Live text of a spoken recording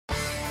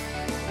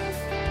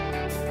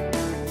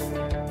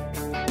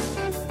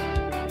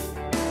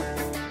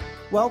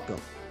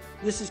Welcome.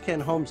 This is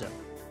Ken Homza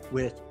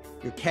with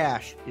Your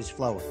Cash is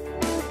Flowing.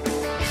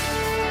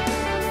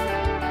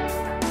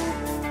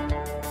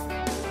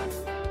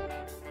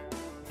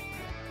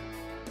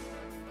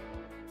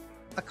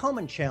 A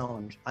common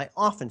challenge I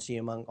often see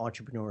among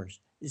entrepreneurs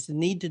is the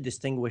need to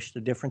distinguish the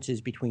differences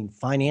between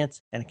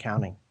finance and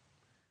accounting.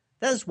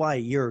 That is why a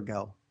year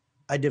ago,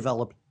 I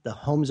developed the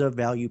Homza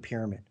Value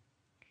Pyramid.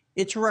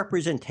 It's a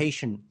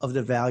representation of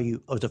the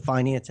value of the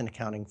finance and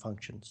accounting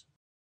functions.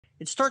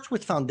 It starts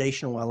with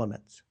foundational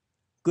elements,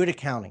 good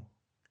accounting.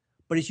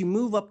 But as you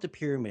move up the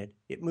pyramid,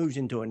 it moves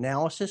into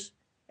analysis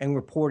and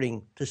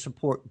reporting to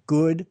support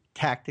good,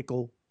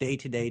 tactical,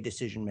 day-to-day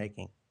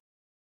decision-making.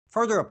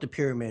 Further up the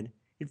pyramid,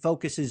 it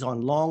focuses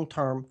on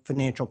long-term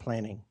financial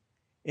planning.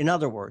 In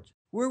other words,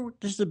 where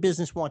does the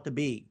business want to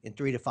be in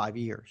 3 to 5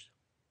 years?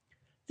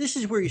 This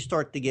is where you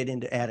start to get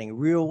into adding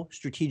real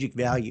strategic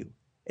value,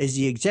 as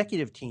the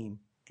executive team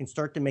can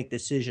start to make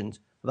decisions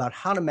about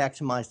how to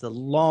maximize the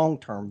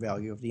long-term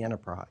value of the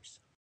enterprise.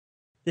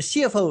 The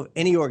CFO of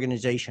any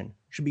organization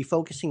should be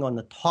focusing on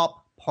the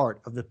top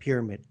part of the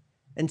pyramid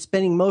and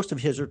spending most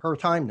of his or her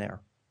time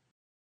there.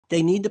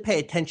 They need to pay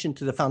attention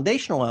to the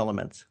foundational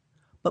elements,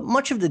 but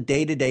much of the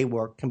day-to-day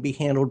work can be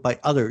handled by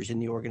others in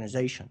the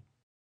organization.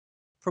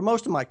 For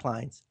most of my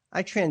clients,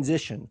 I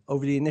transition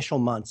over the initial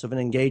months of an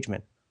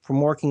engagement from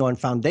working on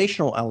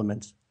foundational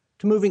elements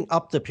to moving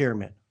up the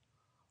pyramid,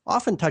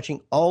 often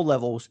touching all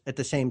levels at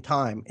the same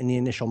time in the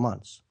initial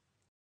months.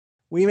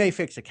 We may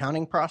fix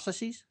accounting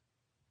processes,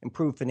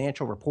 improve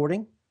financial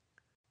reporting,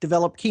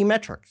 develop key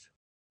metrics,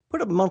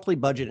 put a monthly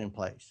budget in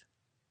place,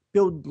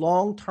 build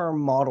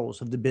long-term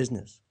models of the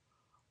business,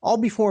 all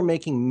before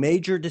making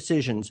major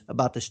decisions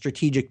about the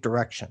strategic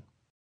direction.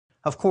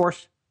 Of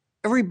course,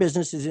 every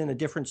business is in a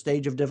different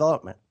stage of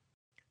development,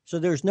 so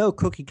there's no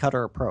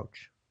cookie-cutter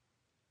approach.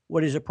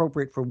 What is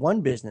appropriate for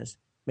one business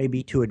may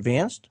be too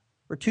advanced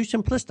or too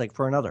simplistic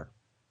for another.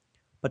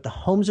 But the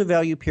Homza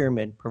Value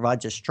Pyramid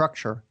provides a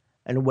structure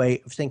and a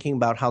way of thinking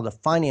about how the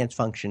finance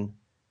function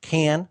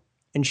can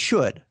and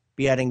should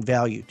be adding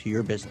value to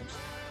your business.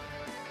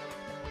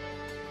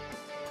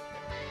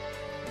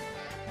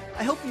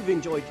 I hope you've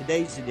enjoyed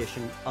today's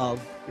edition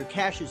of Your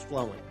Cash is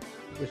Flowing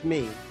with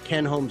me,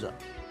 Ken Homza.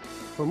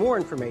 For more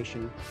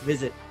information,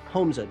 visit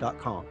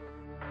homza.com.